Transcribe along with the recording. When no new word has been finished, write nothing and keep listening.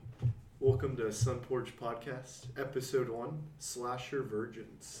welcome to Sun Porch Podcast, Episode 1, Slasher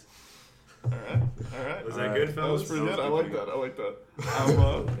Virgins. All right. Was that good, fellas? That was pretty good. I like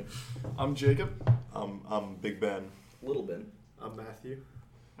that. I'm Jacob. I'm Big Ben. Little Ben. I'm Matthew.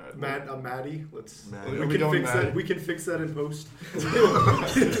 Right, I'm Maddie. Maddie. We can fix that. We can fix that in post. We're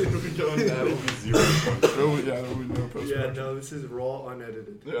going Maddie. No post. Yeah, no, this is raw,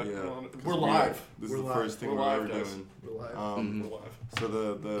 unedited. Yeah. We're This live. is We're the live. first thing We're we're live, ever guys. doing. We're live. We're live. So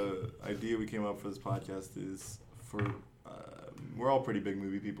the idea we came up for this podcast is for we're all pretty big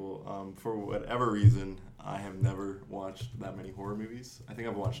movie people. For whatever reason, I have never watched that many horror movies. I think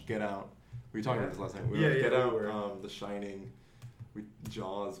I've watched Get Out. We were talking about this last night. Get Out, The Shining.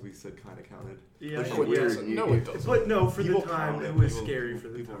 Jaws, we said kind of counted. Yeah, Which is yeah. weird. No, it doesn't. But no, for People the time, count it it. was People- scary for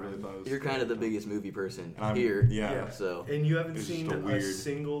the People time. really thought it was You're scary. kind of the biggest movie person And I'm- here. Yeah. So And you haven't It's seen just a a weird-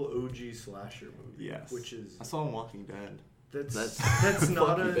 single OG slasher movie. Yes. Which is I saw Walking Dead. that's that's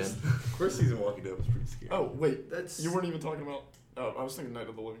not fuck you, a Ben. First season of Walking Dead was pretty scary. Oh wait, that's you weren't even talking about. Oh, I was thinking Night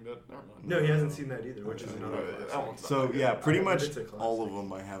of the Living Dead. Never mind. no, he hasn't seen that either, which is Okay. another. Oh, yeah, classic. that one's not So very yeah, good. pretty I much it's a classic. all of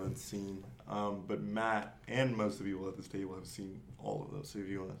them I haven't seen. But Matt and most of the people at this table have seen all of those. So if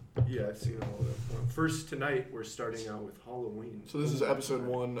you want to, Yeah, I've seen all of them. First tonight, we're starting out with Halloween. So this is episode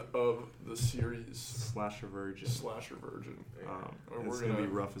 1 of the series Slasher Virgin. Slasher Virgin. It's We're gonna be gonna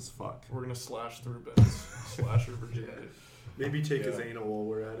rough as fuck. we're gonna slash through Ben's slasher virginity. Maybe take his Yeah. anal while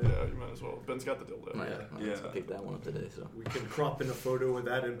we're at it. Yeah, you might as well. Ben's got the dildo. Yeah. Pick that one up today. So We can crop in a photo of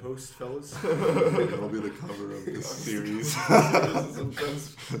that in post, fellas. It'll be the cover of this series. Ben's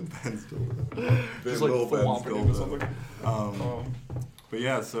Ben's dildo. just like Little full Ben's whomping into dildo. something. But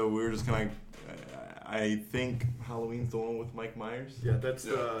yeah, so we were just kind of. I think Halloween's the one with Mike Myers. Yeah, that's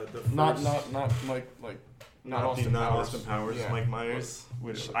Yeah. the first. Not Mike, like Not Austin Powers. Austin Powers, Yeah. Mike Myers,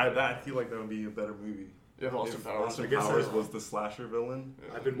 which Yeah. I feel like that would be a better movie. You have Austin If Powers. Austin I guess Powers I- was the slasher villain.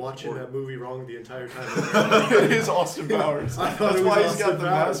 I've been watching Or- that movie wrong the entire time. It is Austin Powers. I thought That's it was why he's got Austin the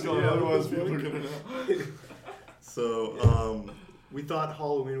Powers. mask on. Yeah, Otherwise, what the people are fuck? gonna know. So We thought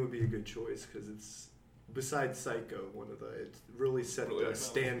Halloween would be a good choice because it's, besides Psycho, it really set Really the iconic,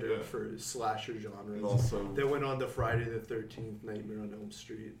 standard yeah. for slasher and genres. also They went on to Friday the 13th, Nightmare on Elm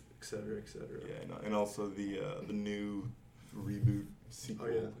Street, etc., etc. and also the new reboot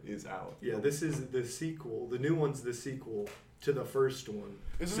sequel is out. Yeah, this is the sequel. The new one's the sequel to the first one.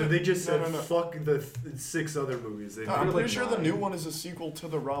 Isn't So it- they just no, said, no. fuck the 6 other movies. They No, I'm made. pretty like sure the 9. new one is a sequel to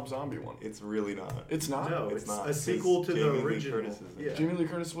the Rob Zombie one. It's really not. It's not. No, it's it's not, a sequel to because Jamie the Lee original. Curtis is in it. Yeah. Jamie Lee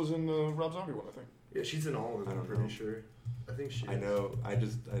Curtis was in the Rob Zombie one, I think. Yeah, she's in all of I them, I'm don't pretty know. sure. I think she I is. know. I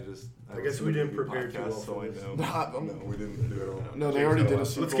guess we didn't prepare too well so for I this. know. Nah, No, we didn't do it all. No, they already did a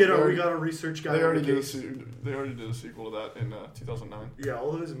sequel. Let's get They our, we already- got a research guy. They already on did the a case. they already did a sequel to that in 2009 Yeah,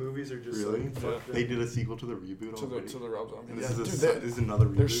 all those movies are just Really? like, fuck Yeah. They them. did a sequel to the reboot to already. the Rob Zombie. And Yeah, this dude, is another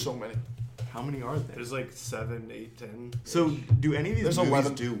reboot. there's so many. How many are there? There's like 7, 8, 10. So do any of these There's movies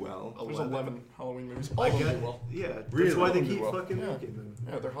 11. do well? There's 11 Halloween movies. I All of them get- do well. Yeah, that's Really? why they All of them keep do well. fucking Yeah. making them.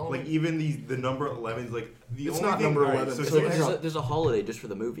 Yeah, they're Halloween. Like even the number 11 is like the It's only not thing, number alright, 11. So So here's- there's a holiday just for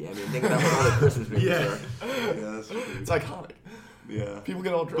the movie. I mean, think about all the Christmas movies Yeah. are. yeah, that's true. It's iconic. Yeah. People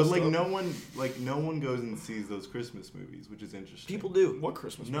get all dressed But like up. no one goes and sees those Christmas movies, which is interesting. People do. What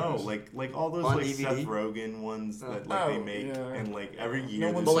Christmas No, movies? like all those On like DVD? Seth Rogen ones that like Oh, they make, yeah. and like every No year.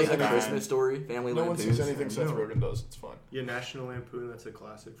 one there's But like sees a bad- Christmas Story, Family No one Lampoons. sees anything Seth No. Rogen does. It's fine. Yeah, National Lampoon, that's a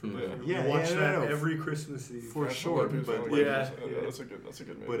classic for Mm. me. Yeah, You watch yeah, that no, every Christmas Eve. For National sure, Lampoon's but Family like- Lampoons. Yeah. That's a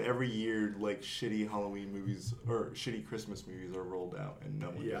good movie. But every year, like shitty Halloween movies or shitty Christmas movies are rolled out, and no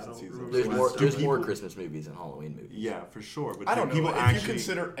one Yeah, goes I and sees don't them. There's Last more. time. There's People- more Christmas movies than Halloween movies. Yeah, for sure. But I don't do people know. If actually you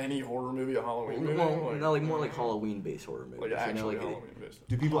consider any horror movie a Halloween movie, Well, no, like more like Halloween-based horror movies. like you know, actually like Halloween based.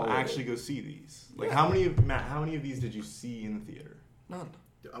 do people Holiday. actually go see these? Like Yeah. how many of these did you see in the theater? None.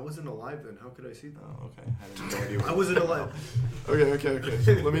 I wasn't alive then. How could I see them? Oh, okay. I had no idea. what- I wasn't alive. Okay.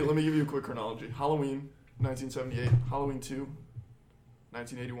 So let me give you a quick chronology. Halloween, 1978. Halloween 2,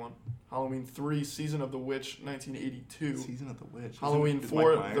 1981. Halloween 3, Season of the Witch, 1982. Season of the Witch. Halloween Is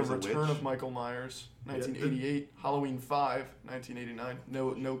 4, Mike The Myers a Return witch? of Michael Myers, 1988. Halloween 5, 1989.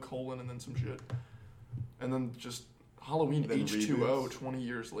 No colon and then some shit. And then just Halloween Then H2O reboots. 20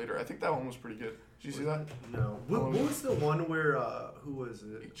 years later. I think that one was pretty good. Did you see that? No. What was the one where, who was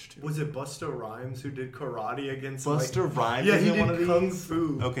it? H2. Was it Busta Rhymes who did karate against Buster Mike? Rhymes. Yeah, is he in one of did Kung these?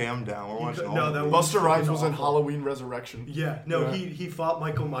 Fu. Okay, I'm down. We're You watching co- all no, of that these. was- Buster Rhymes was in awful. Halloween Resurrection. Yeah, no, Yeah. he fought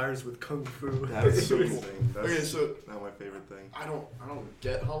Michael Myers with Kung Fu. That's so It was- cool. That's Okay, so not my favorite thing. I don't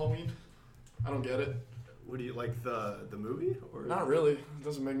get Halloween. I don't get it. What do you like the movie or Not really. It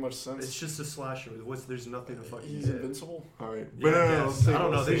doesn't make much sense. It's just a slasher. There's nothing to fucking. He's invincible. All right, Yeah, but I no, guess. I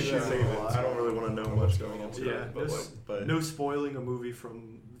don't know, they Save should it. save it. I don't really want to know much going into Yeah, it, but no spoiling a movie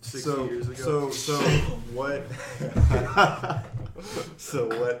from 60 so years ago. so what?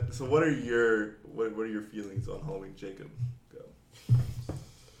 so what are your feelings on Halloween, Jacob? Go.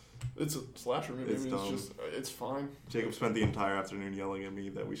 It's a slasher movie. It's dumb. It's fine. Jacob spent the entire afternoon yelling at me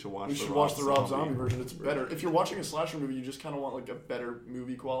that we should watch. We should watch the Rob Zombie version. It's better. If you're watching a slasher movie, you just kind of want like a better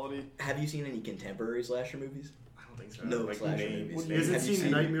movie quality. Have you seen any contemporary slasher movies? I don't think so. No like slasher names. movies. He hasn't Have you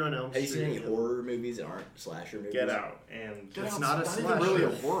seen Nightmare on Elm Have Street. you seen any horror movies that aren't slasher movies? Get Out and Get It's Out's not a even slasher. really a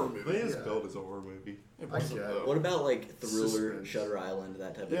horror movie. But it is Yeah. billed as a horror movie. It I wasn't, get it. though. What about like Thriller, Suspense. Shutter Island,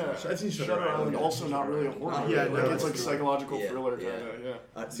 that type of Yeah, thing? I've seen Shutter Shutter Island. Island. Also, not really a horror Oh, movie. yeah, like, no, it's like it's psychological yeah, thriller yeah. kind of. Yeah.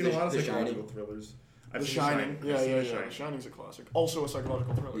 I've seen a lot of The psychological Shining. thrillers. The I've seen Shining. I've Yeah, seen yeah, The yeah. Shining. The Shining's a classic. Also a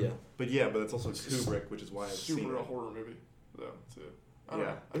psychological thriller. Yeah. But yeah, but it's also Kubrick, which is why I've seen Super a it. horror movie, though. Too. I don't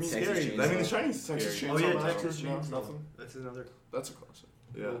Yeah, know. I it's mean, Texas scary. Chainsaw. I mean, The Shining's Texas scary. Oh yeah, Chainsaw Texas Massacre. Chainsaw. Nothing. That's another. That's a classic.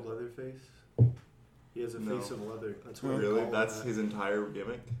 Yeah. Old Leatherface. He has a No. face of leather. That's what we Really? call That's that. his entire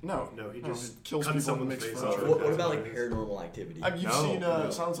gimmick? No. No, he No, just kills cuts people and someone's makes face furniture. off. What about like That's Paranormal Activity? You've No, seen no.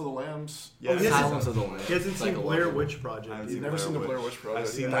 Silence of the Lambs? Yeah, he hasn't- Silence of the Lambs. He hasn't seen Blair Witch Project. I've either. seen Never seen the Blair Blair Witch. Witch Project. I've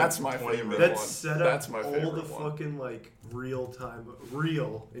seen That's like my 20 favorite That's one. set up That's my all favorite the one. fucking like real time,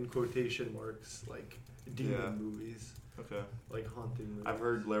 real in quotation marks, like demon Yeah. movies, Okay. like haunting movies. I've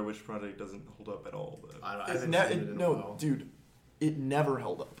heard Blair Witch Project doesn't hold up at all, though. I It haven't ne- seen it- it in a no, while. dude, it never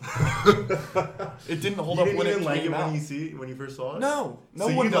held up. It didn't hold You up didn't when even it like it came out. when you first saw it? No, no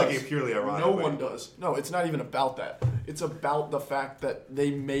So one you does. like it purely No ironically. one does. No, it's not even about that. It's about the fact that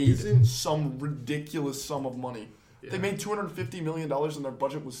they made Isn't- some ridiculous sum of money. Yeah. They made $250 million and their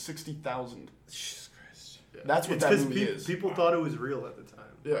budget was $60,000. Jesus Christ. Yeah. That's what It's that 'cause movie is. People thought it was real at the time.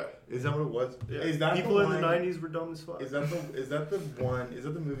 Yeah. Is that what it was? Yeah. Is that people the in the one- '90s were dumb as fuck. Is that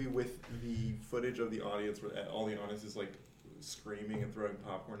the movie with the footage of the audience where all the audience is like screaming and throwing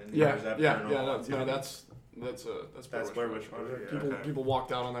popcorn in the air? Is that Yeah. Paranormal No, Activity? that's Blair Witch Project. Yeah. People Okay. people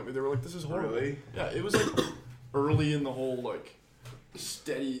walked out on that movie. They were like, "This is horrible." Really? Yeah, it was like early in the whole like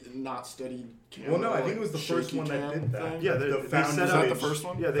steady, not steady. Camera, Well, no, I like, think it was the first shaky one that cam did that. thing. Yeah, the they found set Was up- that the first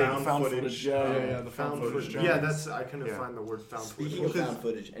one? Yeah, they found found footage. footage. Yeah, the found footage. Yeah, that's I couldn't Yeah. find the word found Speaking footage. of found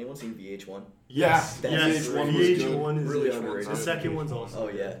footage, anyone seen VH1? Yes, That yes, VH1 was VH1 is Really the- underrated. The second one's awesome. Oh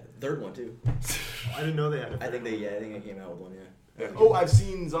yeah, third one too. I didn't know they had a I think third one. I think they came out with one. Yeah. Oh, I've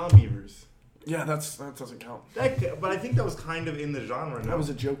seen Zombievers. Yeah, that doesn't count. But I think that was kind of in the genre. No? That was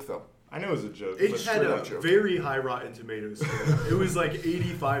a joke though. I know it was a joke. It but had straight a up joke. very high Rotten Tomatoes score. It was like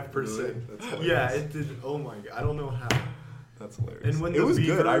 85%. Really? That's hilarious. Yeah, it did. Oh my god, I don't know how. That's hilarious. And when it the was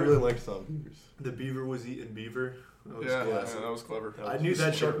good. I beaver- really liked Zombievers. The beaver was eating beaver. That was Yeah, classic. that was clever. I knew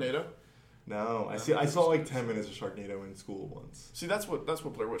that joke. Sharknado. No, I saw like 10 minutes of Sharknado in school once. See, that's what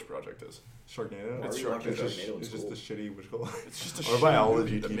Blair Witch Project is. Sharknado? Why It's were you watching It's just, Sharknado in it's just school? a shitty, what you call it? It's just a Our shitty biology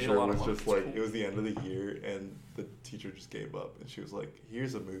movie that made a teacher lot of was money. just like, it was the end of the year, and the teacher just gave up, and she was like,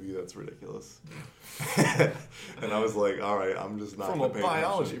 "Here's a movie that's ridiculous," and I was like, "All right, I'm just not." From gonna a pay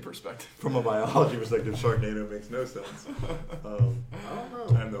biology attention." perspective. From a biology perspective, Sharknado makes no sense. I don't I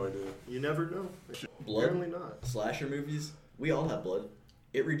know. have no idea. You never know. Blood Apparently not. slasher movies. We all have blood.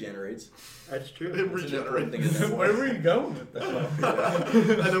 It regenerates. That's true. It That's an regenerates. important thing to know. Where were you going with that?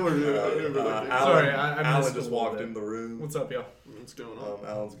 I know we're Sorry, I Alan missed just a walked little in the room. What's up, y'all? What's going on?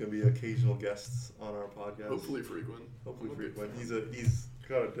 Alan's gonna be occasional guests on our podcast. Hopefully frequent. Hopefully I'm a big frequent. fan. He's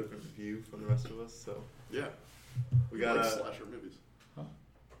got a different view from the rest of us, so Yeah. we like got slasher movies.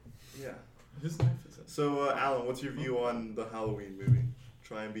 yeah. Whose knife is it? So Alan, what's your view on the Halloween movie?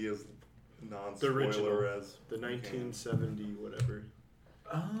 Try and be as non-spoiler original. as The you can. 1970 whatever.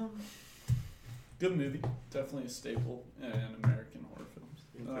 Good movie. Definitely a staple in American horror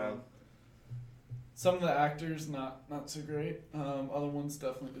films. Okay. Some of the actors not so great. Other ones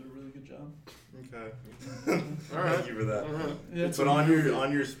definitely did a really good job. Okay. All right. Thank you for that. All right. Yeah, But on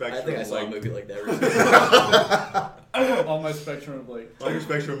your I spectrum, think I saw a like, movie like that recently. on my spectrum of like, on your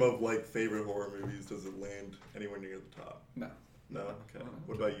spectrum of like favorite horror movies, does it land anywhere near the top? no. No. Okay.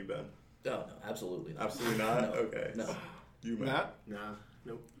 What about you, Ben? No, no, absolutely not. Absolutely not. No, Okay. No. You, Matt. Matt, Nah.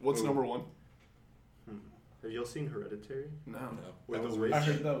 Nope. what's Ooh. number one? Have y'all seen Hereditary? No. No. With That the was witch. I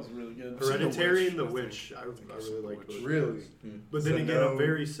heard that was really good. Hereditary and the Witch. Witch. I really like those. Really? But then So again, no- I'm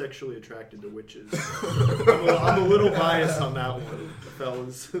very sexually attracted to witches. I'm a little biased on that one,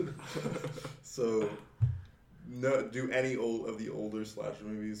 fellas. So, no. Do any of the older slasher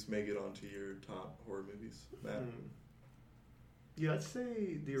movies make it onto your top horror movies, Matt? Yeah, I'd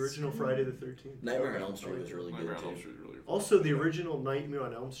say the original Friday the 13th. Nightmare on Elm Street was really Nightmare good on Elm too. Street really good. Also, the original Nightmare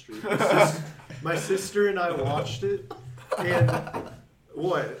on Elm Street. My sister and I watched it, and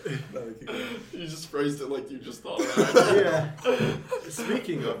what? You just phrased it like you just thought of that. Yeah.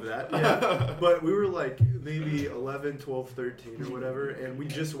 Speaking of that, yeah. But we were like maybe 11, 12, 13 or whatever, and we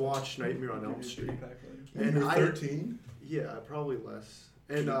just watched Nightmare on Elm Street. And you're 13? Yeah, probably less.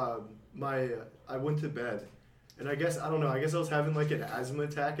 And I went to bed, and I guess I was having like an asthma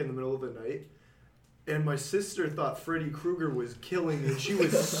attack in the middle of the night. And my sister thought Freddy Krueger was killing me, and she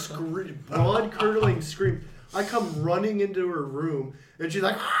was blood-curdling scream. I come running into her room, and she's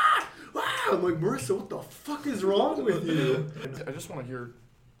like, ah! Ah! I'm like, Marissa, what the fuck is wrong with you? I just want to hear,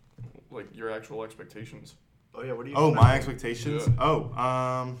 like, your actual expectations. Oh, yeah, what do you Oh, my expectations? Yeah.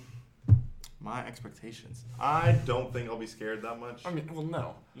 Oh, my expectations. I don't think I'll be scared that much. I mean, well,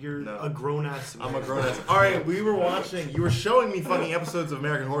 no. You're No. a grown-ass man. I'm a grown ass. All right, you were showing me fucking episodes of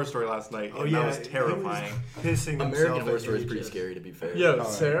American Horror Story last night, Oh, and yeah. that was terrifying. Pissing American himself Horror at Story is pretty ages. scary, to be fair. Yo, Alright.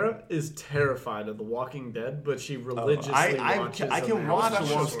 Sarah is terrified of The Walking Dead, but she religiously I watches can American watch That The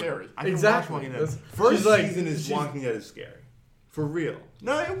show's Walking scary. I can Exactly. watch Walking Dead. That's- First she's like- season is she's- Walking Dead is scary. For real.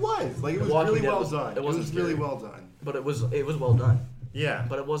 No, it was. Like, it was Walking really Dead well was- done. it wasn't was really scary. well done. But it was well done. Yeah.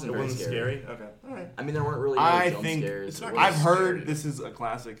 But it wasn't It very wasn't scary. scary? Okay. All right. I mean, there weren't really no I jump think scares. it's not It I've was- heard scary. this is a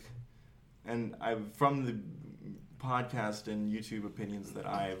classic, and from the podcast and YouTube opinions that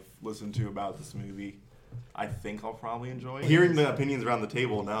I've listened to about this movie, I think I'll probably enjoy it. Hearing the opinions around the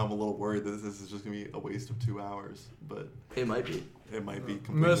table, now I'm a little worried that this is just going to be a waste of 2 hours, but It might be. it might be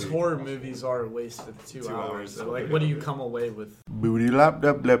completely... Most horror movies are a waste of 2 2 hours. hours. So, like, what do you come away with? Booty lap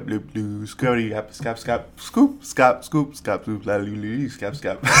lap lap lip blue scotty up scap scap scoop scap scoop scap scoop la lulu scap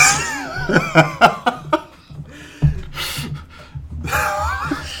scap.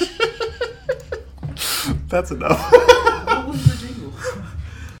 That's enough.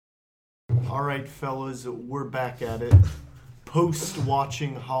 All right, fellas, we're back at it.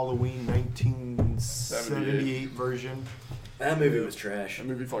 Post-watching Halloween 1978 version, That movie was trash. That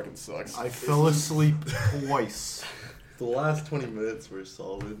movie fucking sucks. I fell asleep twice. The last 20 minutes were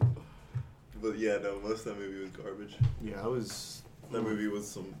solid, but yeah, no, most of that movie was garbage. Yeah, I was... That movie was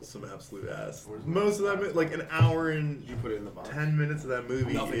some absolute ass. Most of that movie, like an hour and You put it in the box. 10 minutes of that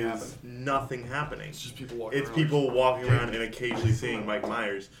movie Nothing is happened. nothing happening. It's just people walking It's around. people walking around and occasionally seeing Mike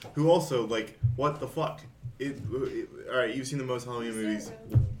Myers, who also, like, what the fuck? Alright, you've seen the most Halloween movies.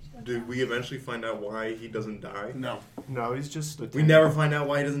 Did we eventually find out why he doesn't die? No. No, he's just... We never find out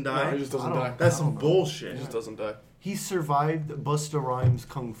why he doesn't die? No, he just doesn't I don't- die. That's I some don't know. bullshit. He just doesn't die. He survived Busta Rhymes'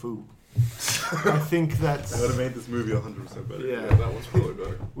 Kung Fu. I think that's... That would have made this movie 100% better. Yeah. Yeah, that one's probably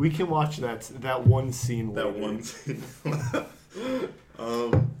better. We can watch that one scene That later. one scene.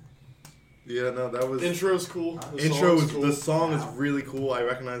 Yeah, no, that was... Intro's cool. The Intro song's was cool. the song is really cool. I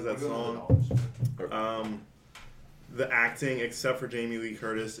recognize that song. The acting, except for Jamie Lee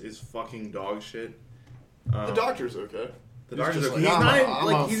Curtis, is fucking dog shit. The doctor's okay. The He's doctor's just okay. like, He's I'm not a- in, I'm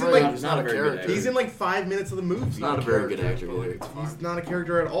like he's in afraid. like He's not a very good actor. he's in like 5 minutes of the movie. He's not a very good actor but, like, either. it's fine. He's not a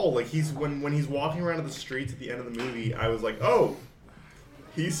character at all. Like he's when he's walking around the streets at the end of the movie, I was like, oh,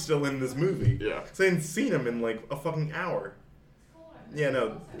 he's still in this movie. Yeah. 'Cause I hadn't seen him in like a fucking hour. Yeah,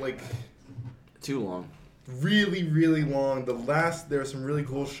 no, like Too long. really, really long. There were some really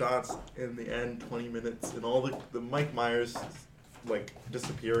cool shots in the end, 20 minutes, and all the Mike Myers like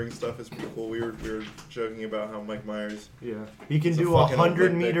disappearing stuff is pretty cool. We were joking about how Mike Myers. Yeah. He can It's a do a fucking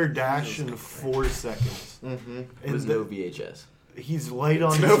 100-meter Olympic. dash in 4 seconds. Mm-hmm. It And was no VHS. he's light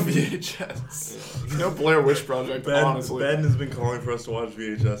on No his feet. VHS. No Blair Witch Project, honestly. Ben has been calling for us to watch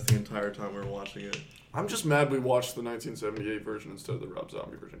VHS the entire time we were watching it. I'm just mad we watched the 1978 version instead of the Rob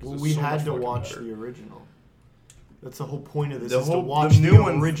Zombie version. 'cause Well, it's we so had much to fucking watch better. the original. That's the whole point of this, The is to whole watch the new the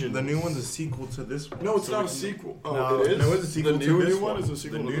one's original. the new one's a sequel to this one. No, it's So not we a can- sequel. No, Oh, it is? No, it's a sequel the to new this one is a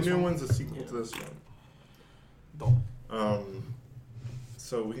sequel The to new this new one? one's a sequel Yeah. to this one. Don't.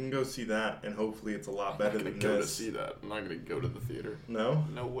 So we can go see that, and hopefully it's a lot I'm better not than gonna go to this. see that. I'm not gonna go to the theater. No.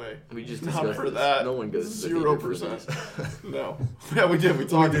 No way. We just Not discussed for this. that. No one goes to the 0%. theater for this. No. Yeah, we did. We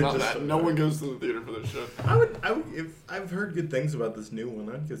talked did about just- that. No one goes to the theater for this shit. I would if I've heard good things about this new one.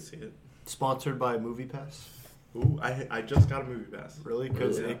 I'd go see it. Sponsored by MoviePass. Ooh, I just got a movie pass. Really?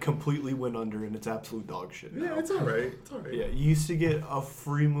 Because Really? it completely went under and it's absolute dog shit now. Yeah, it's alright. It's alright. Yeah, you used to get a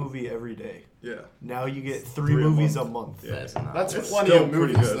free movie every day. Yeah. Now you get 3 Three a movies month. a month. Yeah. That's not. That's It's plenty still of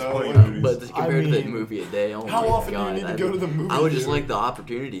pretty movies, good. It's though. plenty like- of movies. But compared to that mean, movie a day, oh how my often do you God, need to that'd go be- to the movie I would just theater? like the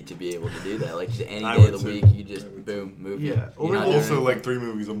opportunity to be able to do that. Like just any I day would of the too. week, you just I would boom movie. Yeah, You're or not doing Also, anything. like 3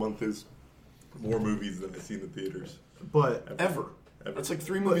 movies a month is more movies than I see in the theaters. But Ever. Ever. That's like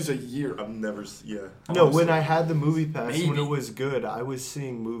 3 movies a year. I've never. Yeah. No, Honestly. when I had the movie pass, when Maybe. it was good, I was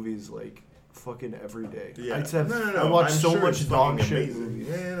seeing movies like fucking every day. Yeah. I'd have, no. I watched I'm so sure much it's dog fucking shit amazing. movies.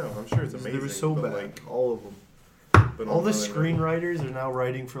 Yeah, no, I'm sure it's amazing. They were so but, bad, like, all of them. but All the not really. screenwriters are now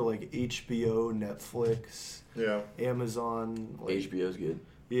writing for like HBO, Netflix, Yeah. Amazon. Like, HBO's good.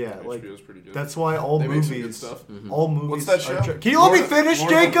 yeah, like HBO's pretty good. that's why all they make some good movies, stuff. all movies. What's that show? are Can you let me finish,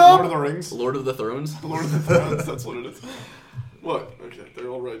 Lord of the- Jacob? Lord of the Rings. Lord of the Thrones. Lord of the Thrones. That's what it is. What? Okay, they're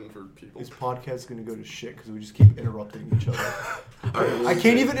all writing for people. This podcast's gonna go to shit because we just keep interrupting each other. Alright, I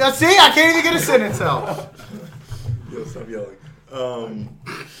can't even see. I can't even get a sentence out. Yo, stop yelling.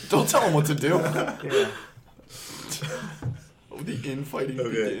 Don't tell them what to do. Yeah. Oh, the infighting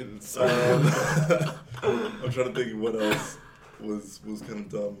Okay. begins. I'm trying to think what else was kind of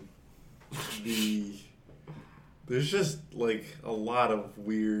dumb. There's just like a lot of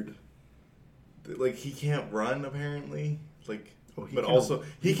weird. Like he can't run apparently. Like, Oh, he but can- also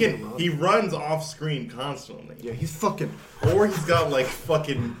he can run. he runs off screen constantly. Yeah, he's fucking. Or he's got like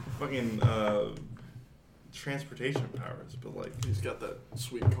fucking transportation powers, but like He's got that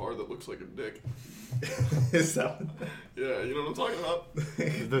sweet car that looks like a dick. is that Yeah, you know what I'm talking about?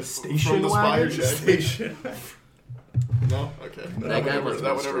 The station From the Spire wagon? Shack. station? No? Okay. That guy must that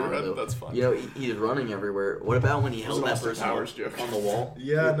be whatever strong, you though. read, that's fine. You know, he's running everywhere. What about when he held an that Austin person Powers up joke. on the wall?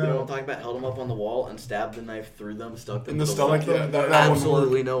 Yeah, You know no. what I'm talking about? Held him up on the wall and stabbed the knife through them, stuck them In the to stomach, wall. yeah. That one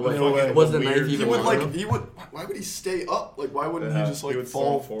Absolutely no way. No way. Was the Weird. knife He even would long like, enough? why would he stay up? Like, why wouldn't Yeah, he just he like would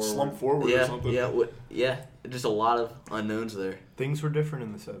slump forward or Yeah, something? yeah. Just a lot of unknowns there. Things were different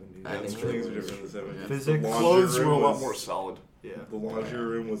in the 70s. I think Things so. are different in the 70s. Yeah. Physics. The laundry Clothes were a room lot was- more solid. Yeah. The laundry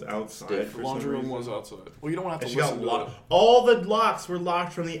room was outside. Stiff. For The laundry some room reason. was outside. Well, you don't have to And she got listen to locked. that. All the locks were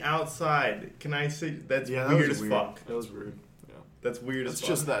locked from the outside. Can I say that's Yeah, that weird was as weird. fuck? That was weird. Yeah. That's weird It's as fuck.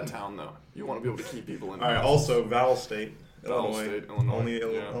 just that town, though. You want to be able to keep people in. All right. houses. Also, Val State, Val Illinois. State, Illinois. Only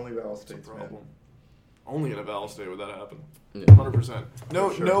Yeah. only Val That's a State's problem. man. Only in a vowel state would that happen. Yeah. 100%. No,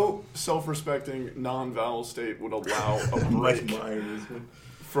 For sure. no self-respecting non-vowel state would allow a Mike break Myers.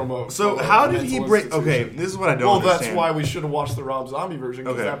 from a. So from a how did he mental break? Okay, institution. this is what I don't Well, understand. that's why we should have watched the Rob Zombie version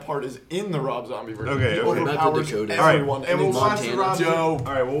because Okay. that part is in the Rob Zombie version. Okay, He okay. Not the overpowers Dakota. All right, everyone. and we'll it's watch the Montana. Rob. Joe.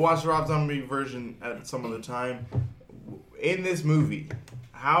 All right, we'll watch the Rob Zombie version at some other time. In this movie,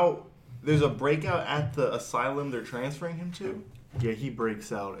 how there's a breakout at the asylum they're transferring him to? Yeah, he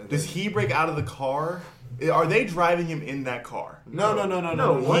breaks out. And Does he break out of the car? Are they driving him in that car? No.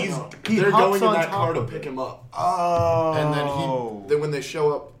 No, what? He's, He they're hops going in on that top car to of pick it. him up. Oh. And then when they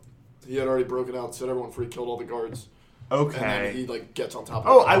show up, he had already broken out, set everyone free, killed all the guards. And then he Okay. like gets on top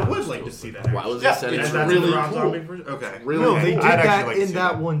of Oh, the I car would and like to steals see it. that. Why was Yeah, it set it's in That's really the Rob cool. Zombie version? Okay. Really No, cool. they did I'd actually that like to in see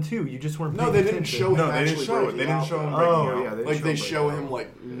that one too. You just weren't. No, paying they didn't attention. show him No, they didn't actually show it. breaking They didn't out, show him though. breaking Oh out. yeah, they Like they showed show breaking him out.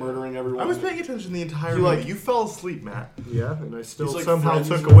 like murdering everyone. I was paying attention the entire He, movie. like- You fell asleep, Matt. Yeah, and I still He's, like, somehow friends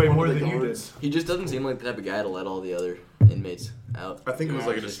took with away one more of the than you did. guards. He just doesn't seem like the type of guy to let all the other inmates out. I think it was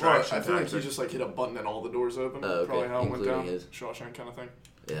like a Well, distraction. I feel like he tactic. just like hit a button and all the doors open. Oh, okay, Probably how it went including down. his. Shawshank kind of thing.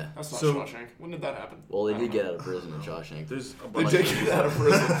 Yeah. That's not So- Shawshank. When did that happen? Well, they I did don't get know. out of prison in Shawshank. There's a They bunch did of get out of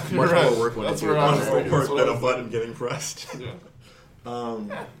prison. Much You're more right. work when That's they where do I it. was much thinking. more That's work what I than a was button getting pressed. thinking. Yeah.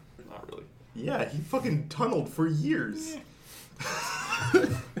 Not really. Yeah, he fucking tunneled for years.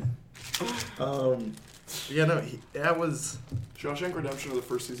 Yeah, no, that was. Shawshank Redemption or the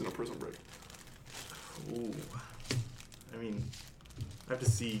first season of Prison Break? Ooh. I mean, I have to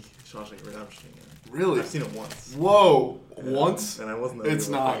see Shawshank Redemption again. Really? I've seen it once. Whoa! Once? And I wasn't. that It's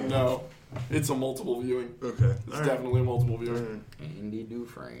big of a not. fan. No. It's a multiple viewing. Okay. It's definitely a multiple viewing. Alright. Andy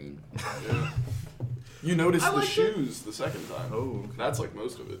Dufresne. Yeah. You noticed I the liked it. shoes the second time. Oh. That's like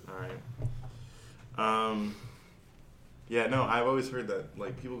most of it. Alright. Yeah, no, I've always heard that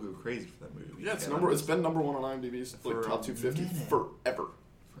like people go crazy for that movie. Yeah, it's And It's been number one on IMDb's For like a top 250 minute. forever.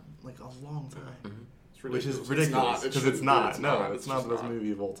 for like a long time. It's Which is It's ridiculous not. It because shouldn't it's be. not. No, It's it's not just the best not.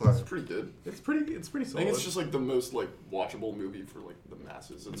 movie of all time. It's pretty good. It's pretty I solid. think it's just like the most like watchable movie for like the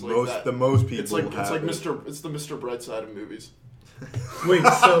masses. It's like most that. the most people. It's like have it. Mr. It's the Mr. Brightside of movies. Wait,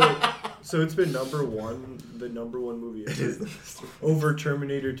 so it's been the number one movie It is ever, the Mr. over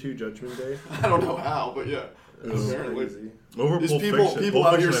Terminator 2: Judgment Day. I don't know how, but yeah. That's Apparently. crazy. Over There's Pulp people Fiction. people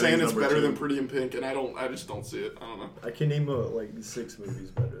Pulp out here Fiction, I think, saying is it's number better 2. than Pretty in Pink, and I just don't see it. I don't know. I can name like 6 movies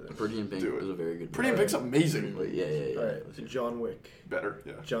better than. Pretty in Pink Do it. was a very good Pretty in movie. Pink's amazing. But yeah. All right, John Wick, Better,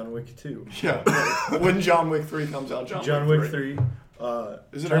 yeah. John Wick 2, Yeah. When John Wick 3 comes out, John Wick 3,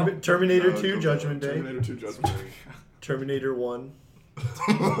 Is it out? Terminator No, it 2: comes Judgment out. Day, Terminator 2 Judgment Day. Terminator 1,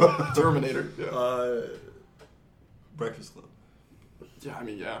 Terminator, yeah. Breakfast Club. Yeah, I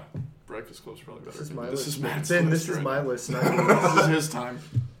mean, yeah. Breakfast Club's probably better. This is my This list. is Matt's Ben, list this is right my now. list. Not yours. This is his time.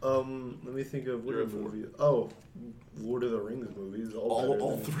 Let me think of what You're a at 4. movie. Oh, Lord of the Rings movies.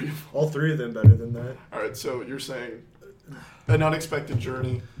 All three of them. All three of them better than that. All right, so you're saying An Unexpected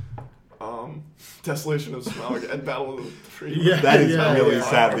Journey, Desolation of Smaug, and Battle of the Three. Yeah. That is Yeah, really yeah.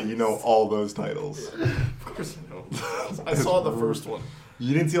 sad that you know all those titles. Of course I know. I saw the first one.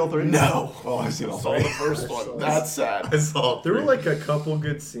 You didn't see all three? No. Oh, I've seen I all saw three. the first one. That's sad. I saw all There three. were like a couple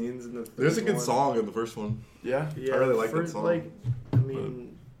good scenes in the third There's a good one. song in the first one. Yeah. Yeah, I really like that first, song. Like, I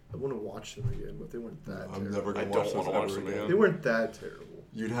mean, I want to watch them again, but they weren't that I'm terrible. never I gonna don't watch wanna those watch ever them again. again. They weren't that terrible.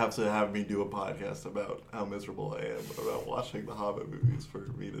 You'd have to have me do a podcast about how miserable I am about watching the Hobbit movies for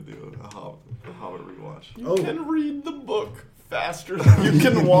me to do a Hobbit rewatch. You Oh. can read the book faster than you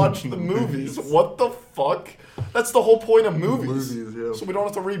can watch the movies. What the fuck? That's the whole point of movies. yeah. So we don't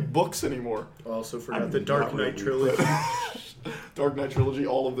have to read books anymore. Also I forgot the did Dark not Knight really, trilogy. Dark Knight trilogy,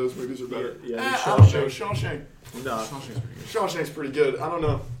 all of those movies are better. Yeah, I don't know. Shawshank. Shawshank. Nah. Shawshank's pretty good. I don't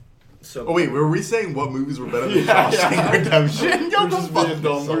know. So Oh wait, were we saying what movies were better than Yeah, Shawshank yeah. Redemption? We're just being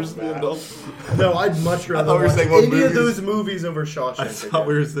dumb. We're just being dumb. no, I'd much rather thought we were watch saying what any of movies- those movies over Shawshank. I thought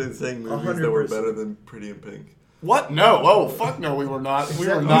we were saying movies that were 100%. better than Pretty in Pink. What? No. Oh, fuck no, we were not. We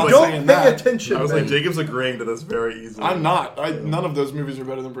were not Don't saying pay that. attention. I was man. like, Jacob's agreeing to this very easily. I'm not. None of those movies are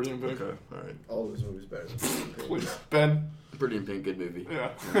better than Pretty in Pink. Okay, alright. All those movies better. Than Please. Ben. Pretty in Pink, good movie. Yeah.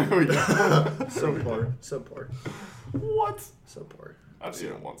 There we go. Subpar. Subpar. What? Subpar. I've seen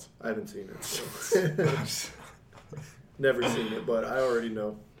it once. I haven't seen it. So. Never seen it, but I already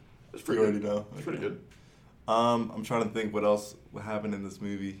know. It's You pretty already good. know. It's pretty good. I'm trying to think what else happened in this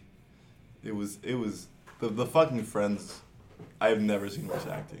movie. It was the fucking Friends. I have never seen worse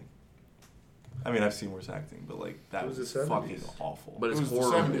acting. I mean, I've seen worse acting, but like that It was was the 70s. fucking awful. But It it's was the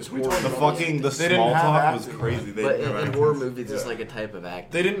horror. 70s. It's We horror. talked The about fucking the They didn't small have talk was acting. crazy. They But didn't have in acting. horror movies, it's Yeah. like a type of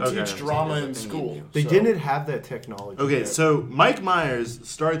acting. They didn't Okay. teach drama in There's a thing school. you do. They so- didn't have that technology. Okay, yet. so Mike Myers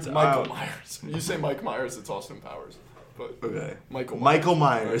starts Michael out. Myers. You say Mike Myers, it's Austin Powers. But Okay. Michael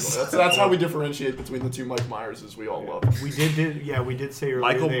Myers. That's how we differentiate between the two Mike Myerses we all love. we did say earlier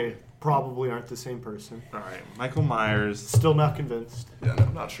Michael- they probably aren't the same person. All right, Michael Myers. Still not convinced. Yeah, no,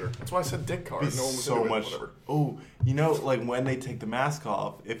 I'm not sure. That's why I said Dick Card. Be No one was so into it, much. Whatever. Oh, you know, like when they take the mask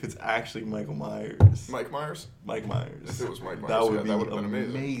off, if it's actually Michael Myers, Mike Myers. Mike Myers. If it was Mike Myers, that would yeah, be that would've been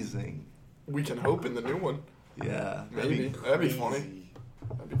amazing. amazing. We can hope in the new one. Yeah, Maybe. That'd be funny. crazy.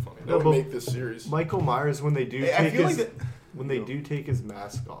 That'd be funny. No, That would but make this series. Michael Myers, when they do I take feel his like that. when they do take his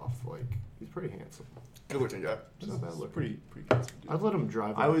mask off, like he's pretty handsome. Good looking guy. He's not bad It's looking. pretty handsome, dude. I'd let him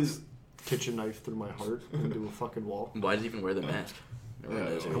drive I a was. kitchen knife through my heart into a fucking wall. Why does he even wear the mask? No one Yeah,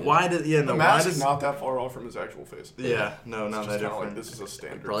 knows I who don't he Why did The why mask does is not that far off from his actual face. Yeah, no, It's not just that kinda different. Like, this is a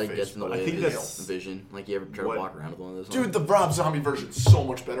standard Probably face. gets in the but- way I of think his that's- vision. Like you ever try what- to walk around with one of those? Dude, the Rob Zombie version's so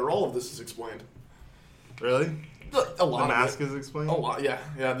much better. All of this is explained. Really? A The lot. mask of is it. explained. A lot. Yeah.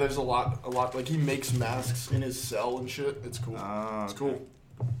 Yeah. There's a lot. Like he makes masks in his cell and shit. It's cool. Ah, It's okay. cool.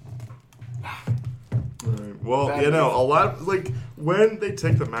 Right. Well, Bad you know, movie. a lot like when they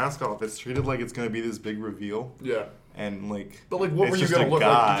take the mask off, it's treated like it's gonna be this big reveal, Yeah. and like But like, what It's were you just gonna a look like?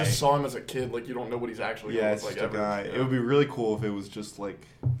 guy. You just saw him as a kid. Like you don't know what he's actually yeah, gonna it's look just like a ever. guy. Yeah. It would be really cool if it was just like,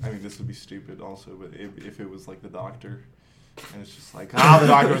 I mean, this would be stupid also, but if it was like the doctor, and it's just like, the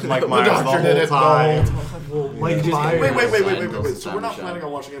doctor was Mike The Myers the doctor whole did it the whole time. time. Well, Yeah. Mike Just- Myers. Wait. Seinfeld's So we're not Time planning Shot.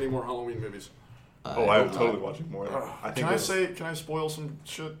 on watching any more Halloween movies. Oh, I'm totally watching more. I think Can I it's- say? Can I spoil some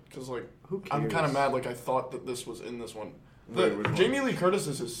shit? Because like, Who cares? I'm kind of mad. Like I thought that this was in this one. Wait, which one? Jamie Lee Curtis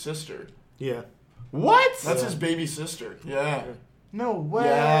is his sister. Yeah. What? That's his baby sister. Yeah. No way.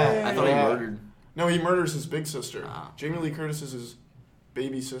 Yeah. I thought he Yeah. murdered. No, he murders his big sister. Ah. Jamie Lee Curtis is his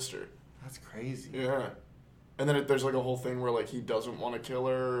baby sister. That's crazy. Yeah. And then there's like a whole thing where like he doesn't want to kill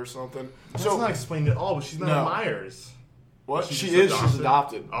her or something. That's so not explained at all. But she's not No. Myers. what? she's She just is. adopted? She's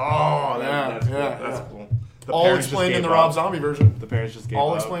adopted. Oh, Yeah, that's cool. yeah, That's yeah. cool. The All parents just explained in gave the Rob up. Zombie version. The parents just gave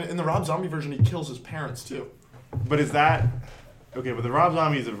All up. explained in the Rob Zombie version. He kills his parents too. But is that okay? But the Rob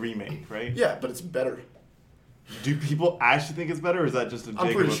Zombie is a remake, right? Yeah, but it's better. Do people actually think it's better, or is that just a Jacob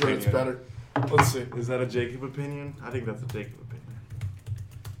I'm pretty sure opinion? it's better. Let's see. Is that a Jacob opinion? I think that's a Jacob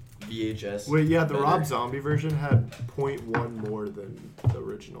opinion. VHS. Wait, yeah, the better. Rob Zombie version had 0.1 more than the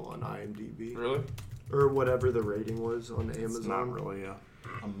original on IMDb. Really? Or whatever the rating was on Amazon. It's not really a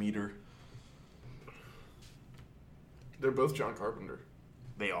meter. They're both John Carpenter.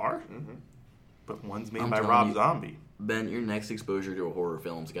 They are, Mm-hmm. but one's made I'm by telling Rob you. Zombie. Ben, your next exposure to a horror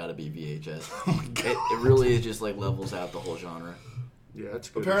film's got to be VHS. Oh my god. It really is just like levels out the whole genre. Yeah, it's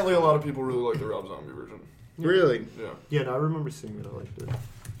good. Apparently, a lot of people really like the Rob Zombie version. Really? Yeah. Yeah, no, I remember seeing it. I liked it.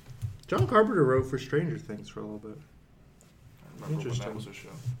 John Carpenter wrote for Stranger Things for a little bit. I remember when that Interesting. was a show.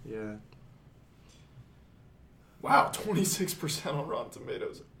 Yeah. Wow, 26% on Rotten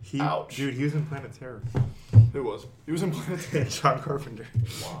Tomatoes. He, Ouch. Dude, he was in Planet Terror. Who was? He was in Planet Terror. John Carpenter.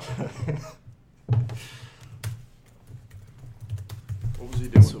 What was he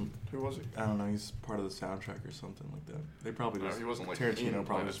doing? Who was he? I don't know. He's part of the soundtrack or something like that. They probably No, just he wasn't like Tarantino in probably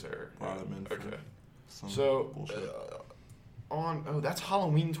Planet just Terror. brought him in. For Okay. some So, bullshit. that's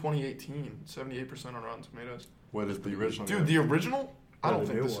Halloween 2018. 78% on Rotten Tomatoes. What is the original? Dude, guy? the original? I Yeah, don't the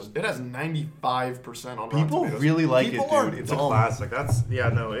think new this is. one. It has 95% on Rotten People Tomatoes. really like People it, are dude. It's dumb. a classic.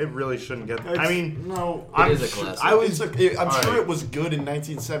 No, it really shouldn't get. I mean, No, It is a classic. I'm sure Alright. it was good in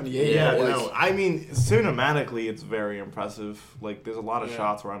 1978. Yeah, but, it like, was. I mean, cinematically, it's very impressive. Like, there's a lot of Yeah.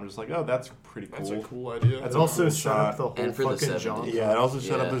 shots where I'm just like, oh, that's pretty cool. That's a cool idea. That's It also cool set shot. up the whole And for the fucking 70s. genre. Yeah, it also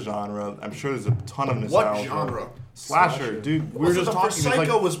set up Yeah. the genre. I'm sure there's a ton of What nostalgia. genre? Slasher, dude. We were just talking. It's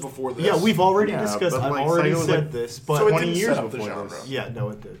Psycho like, was before this. Yeah, we've already Yeah, discussed. but, I've like, already Psycho was, said like, this, but So it 20 didn't years set up the before genre. this. yeah, no,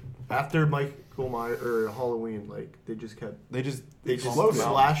 it did. After Michael Myers or Halloween, like they just kept They just slowed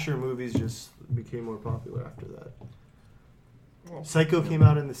down. slasher movies just became more popular after that. Well, Psycho came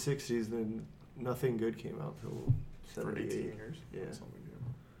out in the '60s, then nothing good came out till for 18 '78. years. Yeah. That's not a big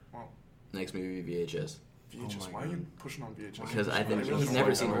deal. Next movie, VHS. VHS. Oh my why are you God. pushing on VHS? Because I think really he's don't never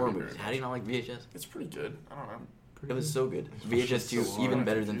like seen that horror movie movies. very How do you much. not like VHS? It's pretty good. I don't know. It was so good. VHS 2 so even hard.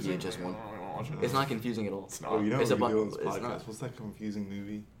 better than Confusing. VHS 1. I don't wanna watch it. It's not confusing at all. It's not. Oh, you know It's what we about- do on this it's podcast? not. What's that confusing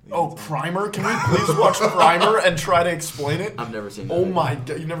movie? Oh, Primer? Can we please watch Primer and try to explain it? I've never seen that. Oh movie. my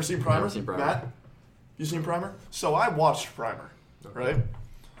god, you've never seen Primer? Never seen Primer. Matt? You seen Primer? So I watched Primer, right?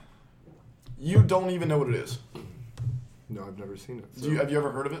 You don't even know what it is. No, I've never seen it. Have you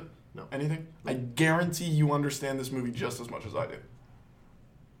ever heard of it? No. Anything? I guarantee you understand this movie just as much as I do.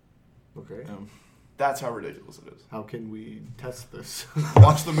 Okay. That's how ridiculous it is. How can we test this?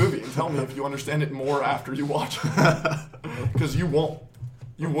 Watch the movie and tell me if you understand it more after you watch it. Because you won't.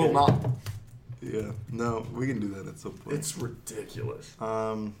 You will not. Yeah. No, we can do that at some point. It's ridiculous.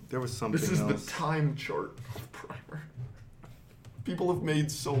 There was something This is else. the time chart of Primer. People have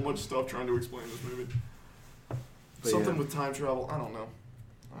made so much stuff trying to explain this movie. But Something yeah. with time travel. I don't know.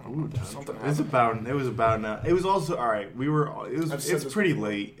 Just something It was happened. about now. It was also all right. I've said It's this pretty before.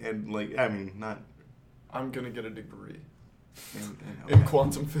 late and like I mean not. I'm ggonna get a degree In in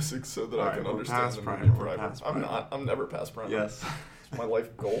quantum physics so that I Alright, can we're understand past the Primer, movie we're Primer. past I'm Primer. not. I'm never past Primer. Yes. It's my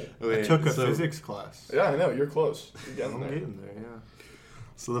life goal. I took a physics class. Yeah, I know. You're close. You're getting I'm there. getting there, yeah.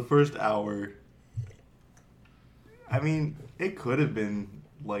 So the first hour. I mean, it could have been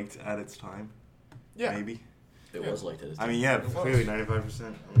liked at its time. Yeah. Maybe. It Yeah. was like that. I mean, yeah, It was. clearly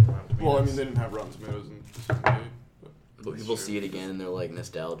 95%. Well, I mean, they didn't have Rotten Tomatoes in '78. But people see it again and they're like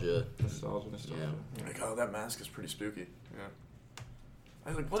nostalgia. nostalgia. Yeah. Like, oh, that mask is pretty spooky. Yeah. I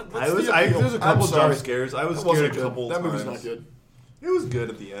was like, what? There What's was the appeal? a I'm couple sorry. jump scares. I was It scared wasn't a good. couple That times. movie's not good. It was good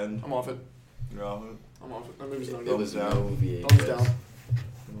at the end. I'm off it. No. I'm off it. That movie's not It good. was down. no VHS. Thumbs down.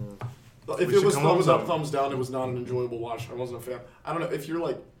 If We it should was come up thumbs with up, a- thumbs down, it was not an enjoyable watch. I wasn't a fan. I don't know if you're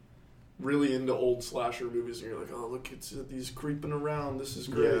like really into old slasher movies and you're like, oh look, it's these creeping around. This is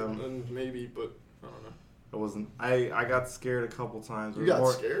great. Yeah. And maybe, but I don't know. It wasn't. I got scared a couple times. You It was got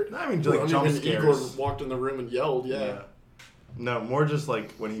more- scared? No, I mean, Well, like jump when scares. Igor walked in the room and yelled, yeah. No, more just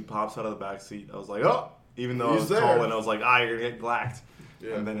like when he pops out of the back seat. I was like, oh. Even though I He's was there. calling, I was like, you're gonna get glacked.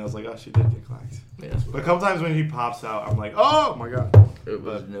 Yeah. And then I was like, oh, she did get glacked. Yeah. But a couple times when he pops out, I'm like, oh my god. It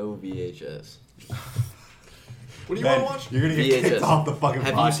was But- no VHS. What do you Man, want to watch? You're gonna get kicked VHS. off the fucking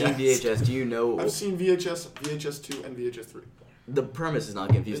Have podcast. you seen VHS? Do you know I've seen VHS, VHS 2, and VHS 3. the premise is not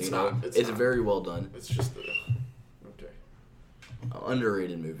confusing It's at all. not, it's It's not. very well done. It's just the okay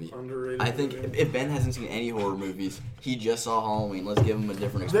Underrated movie. underrated. I think movie. if Ben hasn't seen any horror movies, he just saw Halloween. Let's give him a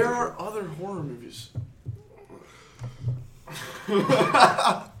different exposure. There are other horror movies.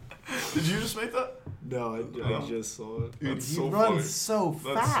 Did you just make that? No, I just saw it. Dude, That's he so runs funny. so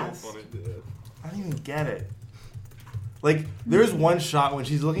That's fast. so funny. I don't even get it. Like, there's one shot when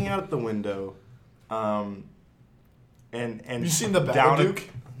she's looking out at the window, and You seen the down at- Babadook?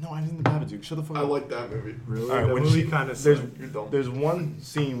 No, I didn't the Babadook. Shut the fuck I up. like that movie. Really? All right, that when movie she- kind of there's You're dumb. there's one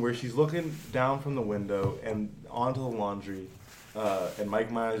scene where she's looking down from the window and onto the laundry, and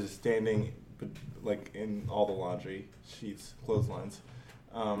Mike Myers is standing like in all the laundry sheets, clotheslines.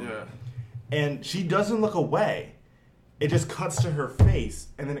 Yeah. And she doesn't look away. It just cuts to her face,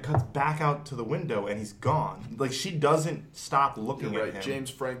 and then it cuts back out to the window, and he's gone. Like, she doesn't stop looking You're at right. him. James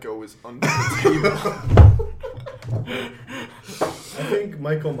Franco is under the table. I think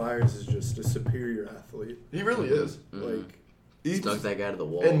Michael Myers is just a superior athlete. He really is. Like, He's Stuck that guy to the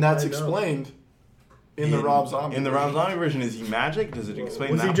wall. And that's I know. explained In the Rob Zombie. In the Rob Zombie version, is he magic? Does it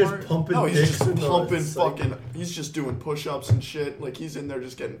explain Was that he just part? pumping No, he's dicks just in the pumping psych- fucking. He's just doing push-ups and shit. Like he's in there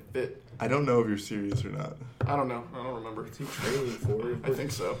just getting fit. I don't know if you're serious or not. I don't know. I don't remember. What's he training for? I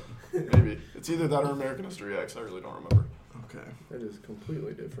think so. Maybe it's either that or American History X. I really don't remember. Okay. That is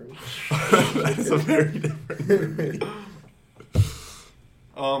completely different. That's a very different movie.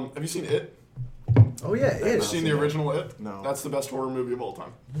 Have you seen It? Oh yeah, Have you it. seen the original It? No. That's the best horror movie of all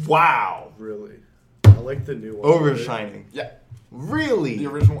time. Wow. Really. I like the new one. Over better. Shining. Yeah. Really? The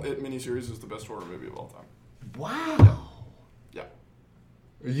original It miniseries is the best horror movie of all time. Wow. Yeah.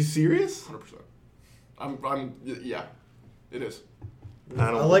 Are you serious? 100%. Yeah. It is. I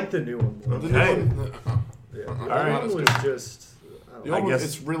like the new one more. The Okay. new one, Yeah. Uh-uh. The Alright. old one was just. I don't the know. old one, guess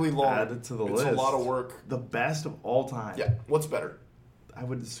it's really long. add it to the it's list. a lot of work. The best of all time. Yeah. What's better? I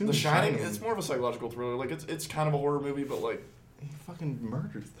would assume The Shining. It's more of a psychological thriller. Like it's kind of a horror movie, but like He fucking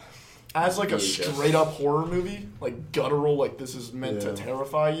murders them. as like a VHS. straight up horror movie, like guttural, like this is meant to Yeah.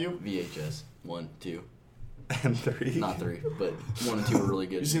 terrify you. VHS 1, 2, And 3. not 3, but 1 and 2 were really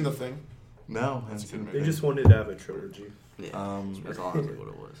good. You seen The Thing? No. That's a good They movie. just wanted to have a trilogy. Yeah, that's honestly what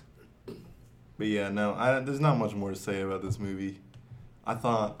it was. But yeah, no. There's not much more to say about this movie. I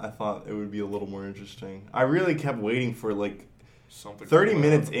thought it would be a little more interesting. I really kept waiting for like Something. 30 cool.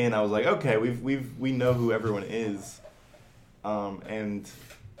 minutes in. I was like, okay, we know who everyone is, and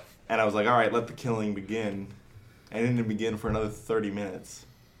I was like, all right, let the killing begin, and it didn't begin for another 30 minutes.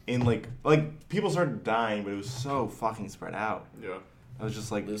 In like people started dying, but it was so fucking spread out. Yeah. I was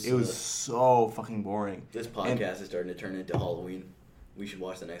just like, This, it was so fucking boring. This podcast is starting to turn into Halloween. We should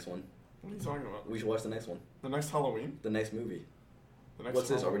watch the next one. What are you talking about? We should watch the next one. The next Halloween? The next movie. The next What's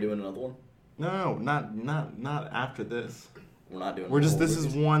this? Are we Halloween? doing another one? No, not after this. We're not doing. We're a just whole this is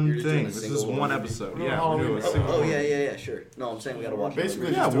movie. one You're just doing thing. a This single is one movie. episode. We're Yeah, doing we're doing a Halloween. single. Oh yeah, sure. No, I'm saying we gotta watch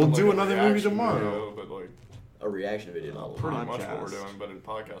Basically, Yeah, just we'll doing, do like, a another movie reaction tomorrow. video, but like a reaction video. Not a pretty much what we're Podcast. doing, but in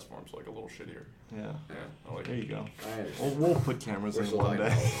podcast form, so like a little shittier. Yeah. Yeah, I like There it. you go. Alright. We'll put cameras We're in still one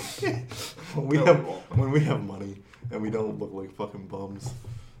talking day. when we No, have we won't. when we have money and we don't look like fucking bums.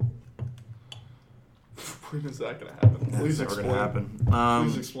 When is that gonna happen? That's Please never explain. gonna happen.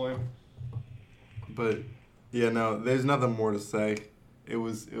 Please explain. But yeah, no, there's nothing more to say. It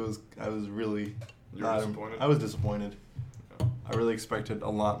was. I was really. You were disappointed? I was disappointed. Yeah. I really expected a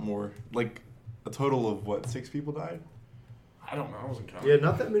lot more. Like a total of what? 6 people died. I don't know. I wasn't counting. Yeah,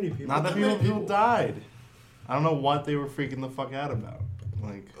 not that many people. Not that many people died. I don't know what they were freaking the fuck out about.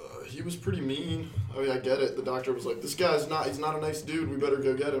 Like. He was pretty mean. I mean, I get it. The doctor was like, "This guy's not—he's not a nice dude. We better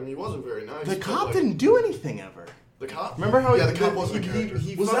go get him." He wasn't very nice. The but, cop like, didn't do anything ever. The cop? Remember how Yeah, he- the cop the- wasn't a he- character.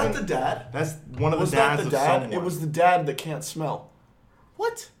 he Was that fucking- the dad? That's one of the Was that dads the of dad? someone. It was the dad that can't smell.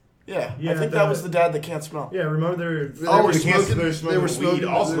 What? Yeah, Yeah, I think that was the dad that can't smell. Yeah, remember they're. They Oh, were they can't. smoking- They're smoking they were weed. smoking-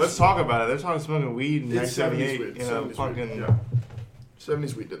 Also, they're- let's talk about it. They're talking smoking weed in It's 70s 1978 weed. in a 70s weed, fucking yeah.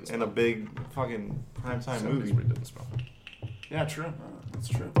 70s weed didn't in smell. a big fucking primetime 70s movie. weed didn't smell. Yeah, true. That's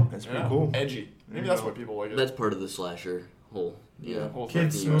true. That's pretty Yeah. cool. Edgy. Maybe you that's go. why people like it. That's part of the slasher whole. yeah. Whole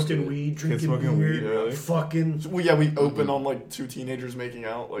Kids thing. smoking weed, drinking smoking beer, weed, really? fucking. Well, yeah, we open on like 2 teenagers making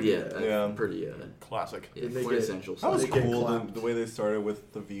out. Like, Yeah, Yeah. pretty. classic. Yeah, Did they quintessential. That was They get cool. clapped. The way they started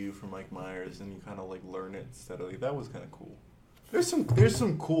with the view from Mike Myers, and you kind of like learn it steadily. That was kind of cool. There's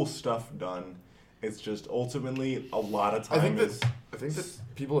some cool stuff done. It's just ultimately a lot of time I think is. that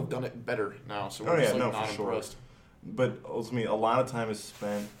people have done it better now, so Oh, we're yeah, just like no, not for sure. impressed. But ultimately, a lot of time is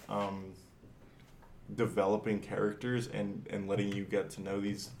spent developing characters and letting you get to know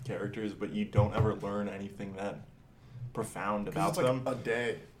these characters, but you don't ever learn anything that profound 'Cause about it's like them. a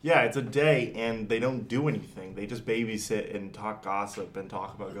day. Yeah, it's a day, and they don't do anything. They just babysit and talk gossip and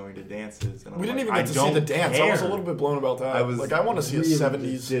talk about going to dances. And I'm We didn't like, even I get to see don't the dance. I was a care. little bit blown about that. I was like, I want to see a really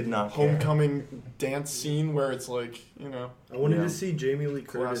 70s did not care. homecoming dance scene where it's like, you know, I wanted Yeah. to see Jamie Lee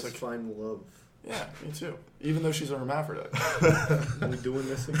Curtis Classic. find love. yeah, me too. Even though she's a hermaphrodite. Are we doing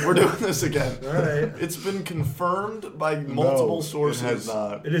this again? We're doing this again. All right. It's been confirmed by multiple No, sources. It has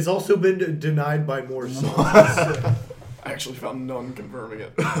not. It has also been denied by more sources. I actually found none confirming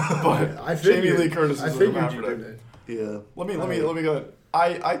it. But I Jamie figured, Lee Curtis is I a figured you hermaphrodite. didn't. Yeah. Let me go.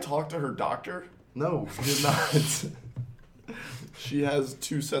 I talked to her doctor. No, you did not. She has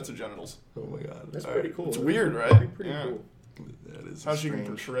 2 sets of genitals. Oh my god. That's All pretty right. cool. It's That's weird, right? Pretty Yeah. cool. That is How she can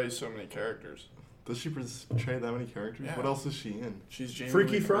strange. portray so many characters. Does she portray that many characters? Yeah. What else is she in? She's Jamie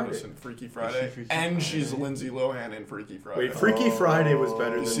Freaky Lee Curtis Friday. in Freaky Friday, Freaky and Friday? she's Lindsay Lohan in Freaky Friday. Wait, Freaky Friday was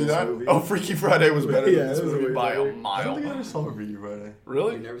better You than see this that? movie. Oh, Freaky Friday was better Yeah, than this it was movie way by better. a I don't mile. think I ever saw Freaky Friday.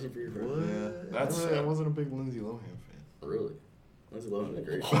 Really? You've never seen Freaky Friday? Yeah. That's I wasn't a big Lindsay Lohan fan. Really? Lindsay Lohan is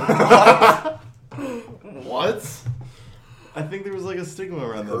great. What? I think there was like a stigma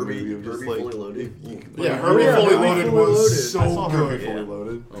around that Herbie- movie of just Herbie like Fully Loaded. Yeah, Herbie Yeah, Fully Herbie Loaded Fully was Loaded. so I saw good. Herbie Fully Yeah.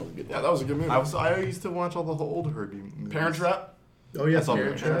 Loaded. Oh, good. Yeah, that was a good movie. I used to watch all the old Herbie movies. Parent Trap. Oh yeah, I saw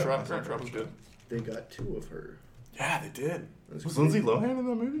Parent Parent Trap. Parent Trap was good. They got 2 of her. Yeah, they did. That's Was crazy. Lindsay Lohan in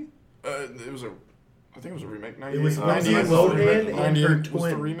that movie? It was I think it was a remake. It was 98 Lindsay was the Lohan remake. and 98 her was the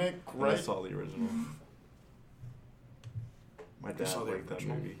twin. remake, I right? saw the original. My dad saw the liked that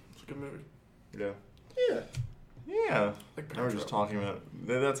original. movie. It's a good movie. Yeah. Yeah. Yeah. Like Now we're just talking about.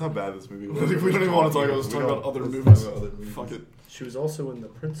 That's how bad this movie was. We don't even want to talk about this. We Talk don't- about other let's movies. talk about other movies. Fuck it. She was also in the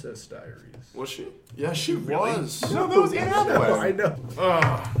Princess Diaries. Was she? Yeah, she was. No, that was Anne Hathaway. I know.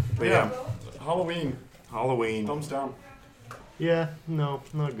 But yeah, Halloween. Halloween. Thumbs down. Yeah, no,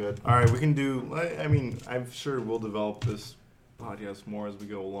 not good. All right, we can do. I mean, I'm sure we'll develop this podcast more as we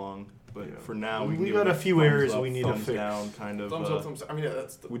go along. But Yeah. for now, We can give got it a few thumbs errors up, we need to thumbs fix. down, kind of. Thumbs up, thumbs down. I mean, yeah,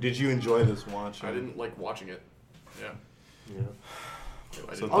 that's the. Did you enjoy this watching? I didn't like watching it. Yeah. Yeah. I So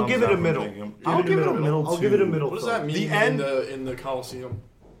didn't. I'll thumbs give it up a from middle. Jacob. I'll give it a middle. I'll give it a middle. What does that mean The end- in the Colosseum?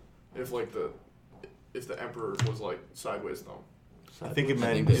 If like if the emperor was like sideways thumb. I think it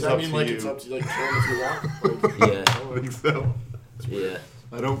meant think it's Does that up mean to like you. it's up to like kill him if you want? Like, Yeah, I don't think so. yeah.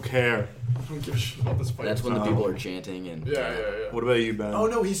 I don't care. I don't give a shit about this fight. That's when the No. people are chanting and. Yeah. What about you, Ben? Oh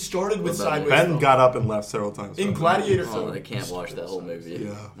no, he started with What about sideways Ben thumb. got up and left several times. In Gladiator. Oh, I can't watch that whole movie.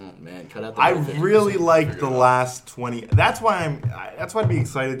 Yeah. Oh man, cut out the. I whole thing. really liked Figure the it out. last 20. That's why I'd be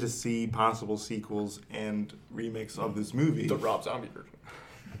excited to see possible sequels and remakes of this movie. The Rob Zombie version.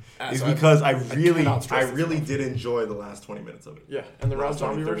 Is because I cannot stress this really enough. did enjoy the last 20 minutes of it. Yeah, and the Rob Last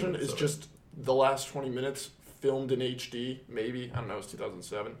 20, Zombie 30 version minutes is of it. just the last 20 minutes filmed in HD, maybe. I don't know, it's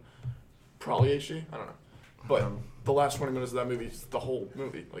 2007. Probably HD, I don't know. But the last 20 minutes of that movie is the whole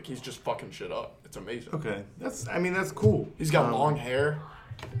movie. Like, he's just fucking shit up. It's amazing. Okay, that's cool. He's got long hair.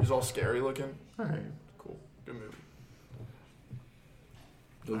 He's all scary looking. All right. Cool. Good movie.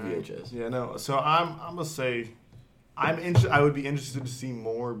 Go VHS. Yeah, no. So I'm gonna say I would be interested to see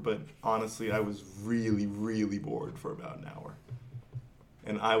more, but honestly, I was really, really bored for about an hour,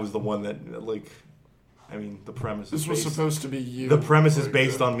 and I was the one that like. I mean, the premise. This is was based, supposed to be you. The premise is Like,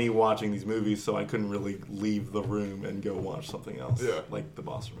 based on me watching these movies, so I couldn't really leave the room and go watch something else. Yeah. Like the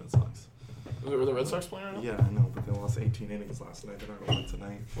Boston Red Sox. Were the Red Sox playing right now? Yeah, I know, but they lost 18 innings last night. They're not gonna win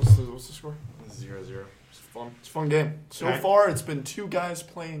tonight. What's the score? 0-0. It's fun. It's a fun game. So Alright. far, it's been two guys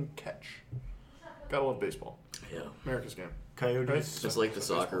playing catch. Gotta love baseball. Yeah. America's game. Coyotes. Just like the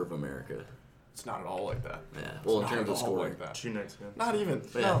soccer of America. It's not at all like that. Yeah. It's Well, in not terms at of all scoring. like that. 2 nights ago. Not even.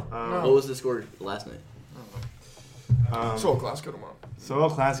 But yeah. No. What was the score last night? So Glasgow tomorrow. So El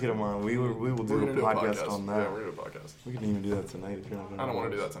Clasico tomorrow. We will We're do gonna a do podcast on Yeah, that. we're gonna do a podcast. We can even do that tonight if you're not gonna. I don't want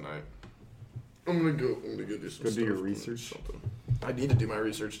to do that tonight. I'm gonna go do some Go do stuff. your research. Something. I need to do my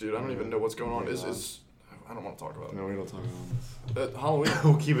research, dude. I don't even know what's going on. Is I don't want to talk about No, we don't talk about it. Halloween. this.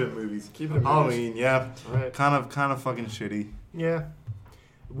 We'll keep it in movies. Keep it in movies. Halloween, yeah. Alright. Kind of fucking shitty. Yeah.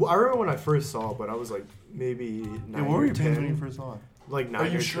 Well, I remember when I first saw it, but I was like maybe 9 Yeah, what were or your opinions 10. when you first saw it? Like 9 Are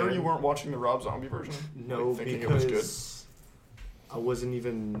you or sure 10. you weren't watching the Rob Zombie version? No, Like, thinking because it was I wasn't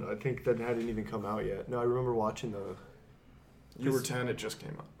even. I think that hadn't even come out yet. No, I remember watching the. good. You were 10. It just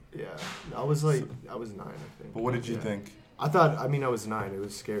came out. Yeah, I was 9, I think. But what did you Yeah. think? I thought. I mean, I was 9. It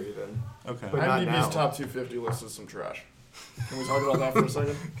was scary then. Okay. But not IMDb's now. top 250 list is some trash. Can we talk about that for a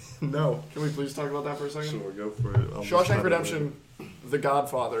second? No. Can we please talk about that for a second? Sure, go for it. Shawshank Redemption, The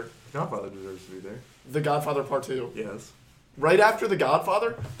Godfather, Godfather deserves to be there. The Godfather Part 2. Yes. Right after The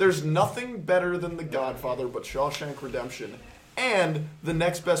Godfather, there's nothing better than The Godfather but Shawshank Redemption. And the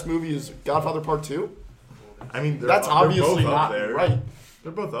next best movie is Godfather Part 2? I mean, That's they're obviously both up not there. right.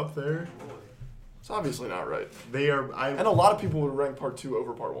 They're both up there. It's obviously not right. They are. And a lot of people would rank Part 2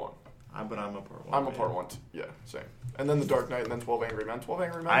 over Part 1. But I'm a part one. I'm a Part 1. Yeah, same. And then The Dark Knight and then 12 Angry Men. 12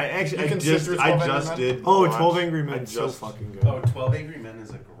 Angry Men? I actually, You I can just, sit through I 12 Angry just Men? did. Oh, watch- 12 Angry Men I is so just- fucking good. Oh, 12 Angry Men is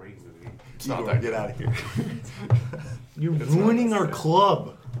a great movie. It's not Igor, that get good. out of here. You're It's not ruining that our good.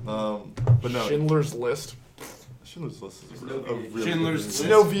 club. But no. Schindler's List. Schindler's List is No a really Schindler's good It's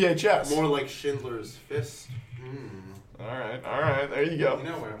movie. no VHS. More like Schindler's Fist. Alright, there you go. You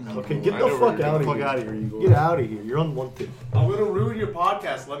know where I'm coming Okay, from. get I the know where fuck you're out Get of the fuck here. out of here, Igor. Get out of here. You're unwanted. I'm gonna ruin your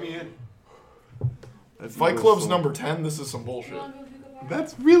podcast. Let me in. That's Fight Igor's Club's fault. number 10. This is some bullshit.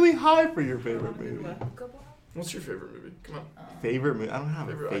 That's really high for your favorite movie. What's your favorite movie? Come on. Favorite movie? I don't have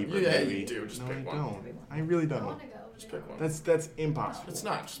Favorite- a favorite yeah, movie. you do. Just no, pick I one. don't. I really don't. Just pick one. That's impossible. It's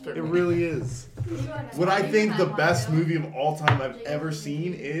not. Just pick It one. really is. What I think the best movie of all time I've ever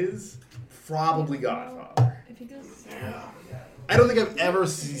seen is probably Godfather. I don't think I've ever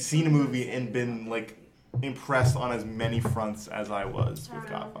seen a movie and been like impressed on as many fronts as I was with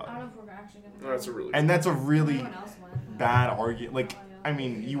Godfather. That's a really. And that's a really bad argument. Like, I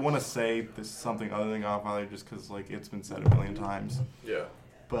mean, you want to say this is something other than Godfather just because, like, it's been said a million times. Yeah.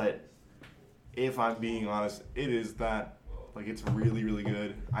 But if I'm being honest, it is that, like, it's really, really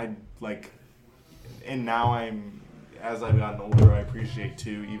good. And now as I've gotten older, I appreciate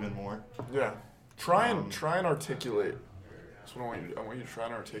 2 even more. Yeah. Try and articulate. That's what I want you to do. I want you to try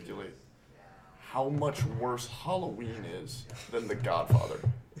and articulate how much worse Halloween is than The Godfather.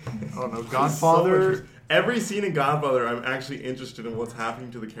 I don't know. Godfather. Every scene in Godfather, I'm actually interested in what's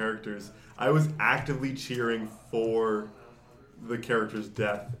happening to the characters. I was actively cheering for the character's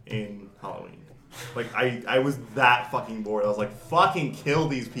death in Halloween. Like, I was that fucking bored. I was like, fucking kill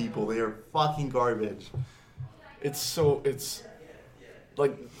these people. They are fucking garbage. It's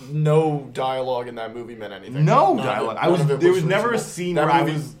like no dialogue in that movie meant anything. No None dialogue. of it There was never a reasonable. scene that where I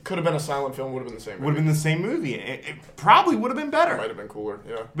movie was. could have been a silent film. Would have been the same. Would have been the same movie. It probably would have been better. Might have been cooler.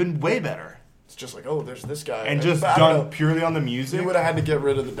 Yeah. Been way better. It's just like, oh, there's this guy, And just I don't done know. purely on the music. You would have had to get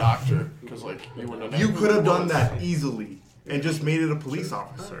rid of the doctor because like you wouldn't have. You known could who have it done was. that easily and just made it a police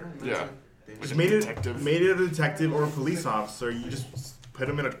officer. Yeah. Just a made detective. it a detective or a police officer. You just put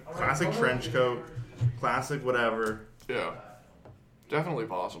him in a classic trench coat, classic whatever. Yeah. Definitely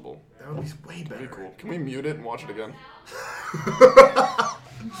possible. That would be way better. That'd be cool. Can we mute it and watch it again?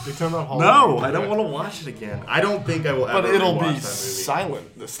 They talking about Halloween. No, I don't want to watch it again. I don't think I will ever But it'll rewatch be that movie.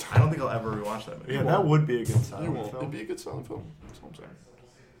 silent this I time. don't think I'll ever rewatch that movie. Yeah, that would be a good You silent won't. It'd film. be a good silent film. That's what I'm saying.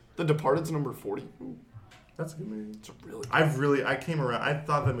 The Departed's number 40. Ooh, That's a good movie. it's a really good. I came around. I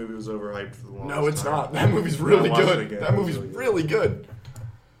thought that movie was overhyped for the longest No, it's time. not. That movie's really watch it good. again. That movie's It's really really good.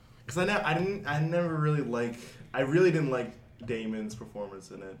 Because I never really I really didn't like Damon's performance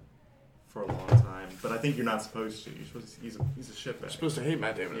in it for a long time. But I think you're not supposed to. You're supposed to, he's a shitbag. You're supposed to hate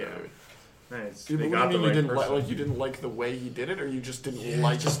Matt Damon in Yeah. that movie. Nice. What do They you got mean the right you didn't person. you didn't like the way he did it, or you just didn't Yeah,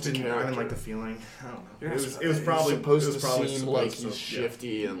 like I just the didn't. character? I didn't like the feeling. I don't know. You're It was. not- It was he's probably supposed it was to probably seem supposed like to- he's yeah,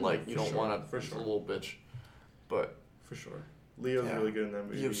 shifty and like you For don't sure, want to. for He's a sure. little bitch, but for sure. Leo's yeah. really good in that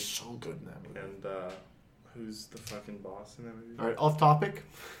movie. he was so good in that movie. And who's the fucking boss in that movie? All right, off topic.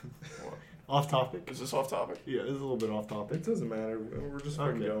 What? Off topic. Is this off topic? Yeah, this is a little bit off topic. It doesn't matter. We're just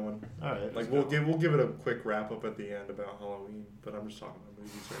fucking Okay. going. All right. Like we'll give it a quick wrap up at the end about Halloween, but I'm just talking about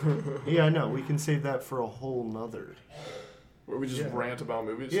movies. Right now. Yeah, I know. We can save that for a whole nother. Where we just Yeah. rant about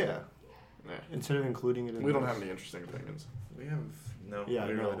movies? Yeah. Nah. Instead of including it in We don't this. have any interesting opinions. We have no. Yeah, I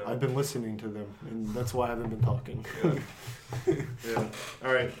we know. really don't. I've been listening to them, and that's why I haven't been talking. Yeah.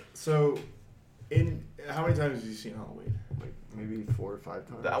 All right. So, how many times have you seen Halloween? Like maybe 4 or 5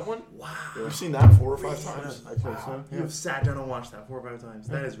 times. That one? Wow. You've seen that 4 or 5 times? I'd say so. You Yeah. have sat down and watched that 4 or 5 times.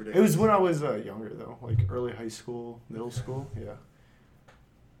 That is It ridiculous. was when I was younger, though, like early high school, middle school. Yeah.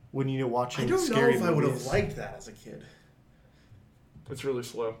 When you know I watching don't know scary if I would have movies. liked that as a kid. It's really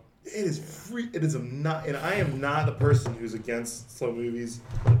slow. It is free. It is not, and I am not the person who's against slow movies.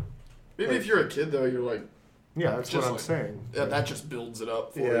 Maybe if you're a kid though, you're like, Yeah, that's Just what I'm like- saying. yeah, that just builds it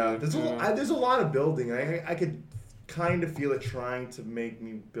up for Yeah, you. there's a lot of building. I could kind of feel it trying to make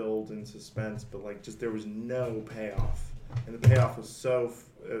me build in suspense, but like just there was no payoff, and the payoff was so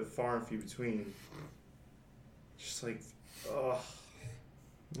far and few between. Just like, ugh,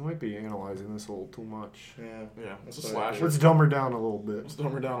 You might be analyzing this a little too much. yeah. Yeah, it's a That's what I slasher. Let's dumb her down a little bit. Let's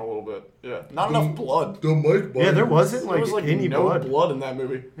dumb her down a little bit. Yeah, not enough blood. The Mike. Yeah, there wasn't There like, was like any no blood. blood in that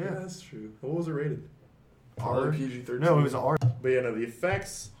movie. Yeah, that's true. What was it rated? Probably PG-13. No, it was R. But yeah, no, the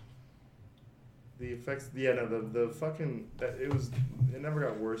effects. Yeah, no, the fucking it never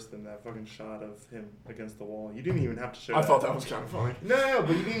got worse than that fucking shot of him against the wall. You didn't even have to show. I thought that was kind of funny. No,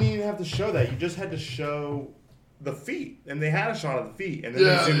 but you didn't even have to show that. You just had to show the feet, and they had a shot of the feet, and then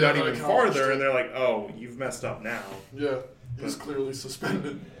Yeah, they zoomed yeah, out like even how farther, much- and they're like, "Oh, you've messed up now." Yeah, he's clearly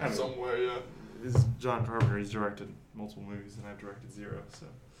suspended I in mean- some way. Yeah. This is John Carpenter. He's directed multiple movies, and I've directed 0. So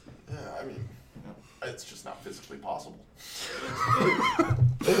Yeah, I mean, it's just not physically possible.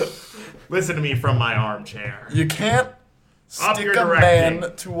 listen to me from my armchair. You can't Up stick your a directing.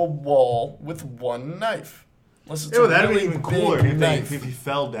 man to a wall with one knife. Unless it's Ew, a that'd really be even cooler big if knife. he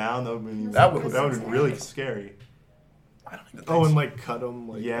fell down. That would That would've that been would be really scary. I don't even think Oh, and so. like cut him.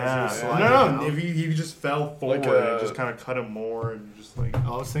 Like, Yeah, as he no, slided no. down. If he just fell forward Like, and just kind of cut him more, and just like I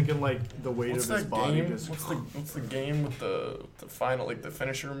was thinking like the weight What's of his that body game? just. What's the game with the final, like the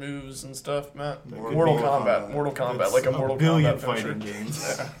finisher moves and stuff, Matt? Mortal Mortal Kombat. Kombat. Mortal Kombat, That's like a a Mortal billion Kombat finisher. fighting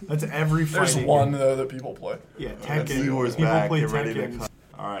games. Yeah. That's every There's fighting one game. though that people play. Yeah, Tekken. Eeyore's People back. play Get ready to Tekken. cut.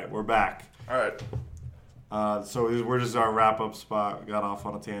 All right, we're back. All right. So we're just our wrap up spot. Got off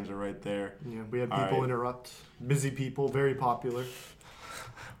on a tangent right there. Yeah, we had All people right. interrupt. Busy people, very popular.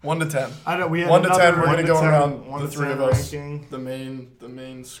 1 to 10. I don't. We had 1 to 10. another We're one gonna to go 10, around one the to 3 of 10 us. ranking. The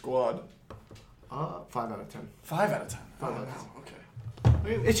main squad. 5 out of 10. 5 out of 10. thought Oh, that's-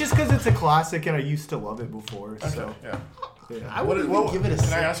 okay. It's just because it's a classic and I used to love it before. Okay. So Yeah. yeah. I would even give it a 6.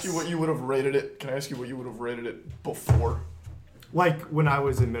 Can I ask you what you would have rated it? Can I ask you what you would have rated it before? Like when I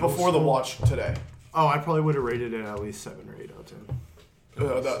was in middle Before school. the watch today. Oh, I probably would have rated it at least 7 or 8 out of 10.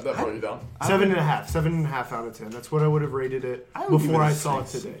 That brought you down. 7.5 out of 10. That's what I would have rated it I would give before it a I saw it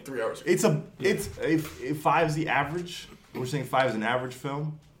 6. today. 3 hours. It's if 5 is the average. We're saying 5 is an average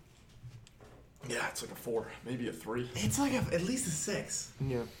film. Yeah, it's like a 4, maybe a 3. It's like at least a 6.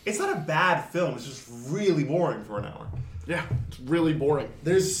 Yeah. It's not a bad film. It's just really boring for an hour. Yeah, it's really boring.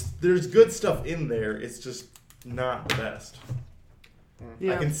 There's good stuff in there. It's just not the best.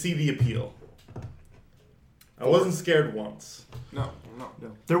 Yeah. I can see the appeal. I wasn't scared once. No. No.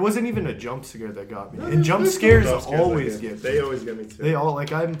 There wasn't even a jump scare that got me. No, And jump there's scares no jump scares always that get me. get They always get me too. They all,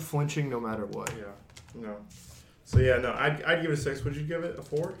 like, I'm flinching no matter what. Yeah. No. So yeah, no. I'd give it a 6. Would you give it a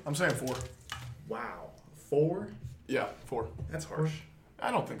 4? I'm saying 4. Wow. 4? Yeah, 4. That's harsh. I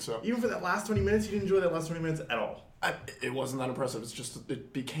don't think so. Even for that last 20 minutes, you didn't enjoy that last 20 minutes at all. It wasn't that impressive. It's just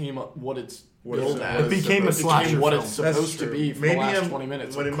it became what it's What billed is it- as. what is It became a slasher what film. it's That's supposed to true. be for Maybe the last I'm- 20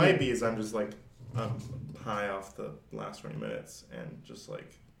 minutes. What Like, it cool. might be is I'm just like high off the last 20 minutes and just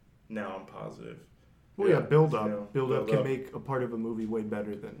like now I'm positive. Well, yeah, build You up. know, Build up build can up. make a part of a movie way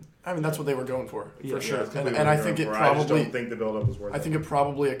better than. I mean, that's what they were going for Yeah, sure. that's And completely I what think we're it going for. I just probably, don't think the build up was worth it. I think it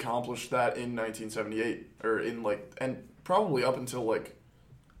probably accomplished that in 1978 or in and probably up until like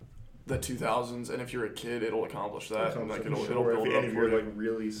the 2000s. And if you're a kid, it'll accomplish that. And like it'll build if, it and up if for you're you. like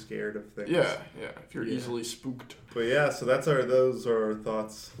really scared of things. Yeah. If you're Yeah. easily spooked. But yeah, so those are our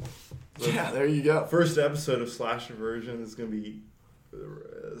thoughts. Yeah, there you go. First episode of Slasher Version is gonna be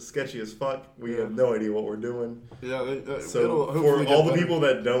sketchy as fuck. We have no idea what we're doing. Yeah. So it'll for hopefully get all the better. people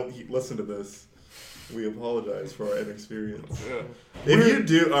that don't listen to this, we apologize for our inexperience. Yeah. If you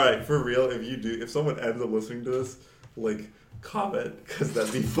do, all right, for real, if someone ends up listening to this, like, comment, because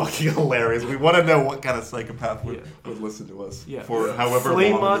that'd be fucking hilarious. We want to know what kind of psychopath would listen to us Yeah. for however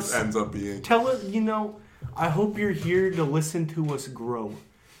Flame long us. this ends up being. Tell it, I hope you're here to listen to us grow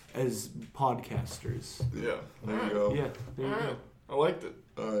as podcasters. Yeah. There you go. Yeah, there you All go. right. I liked it.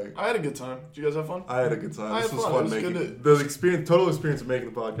 All right. I had a good time. Did you guys have fun? I had a good time. I This had was fun. fun It was making good the total experience of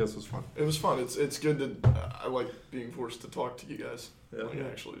making the podcast was fun. It was fun. It's good to. I like being forced to talk to you guys. Yeah. Like,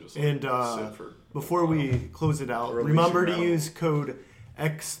 actually just And, sit for. Before we close it out, Release remember your to mouth. use code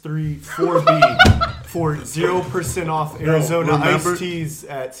X34B for 0% off Arizona remember- iced teas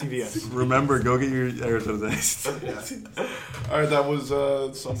at CVS. Remember, go get your Arizona Iced. All right, that was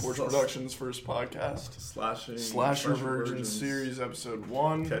Some Porch Productions' first podcast. Slasher Virgin Series, episode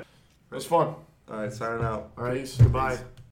 1. Okay. It was fun. All right, signing out. All right, Peace. goodbye.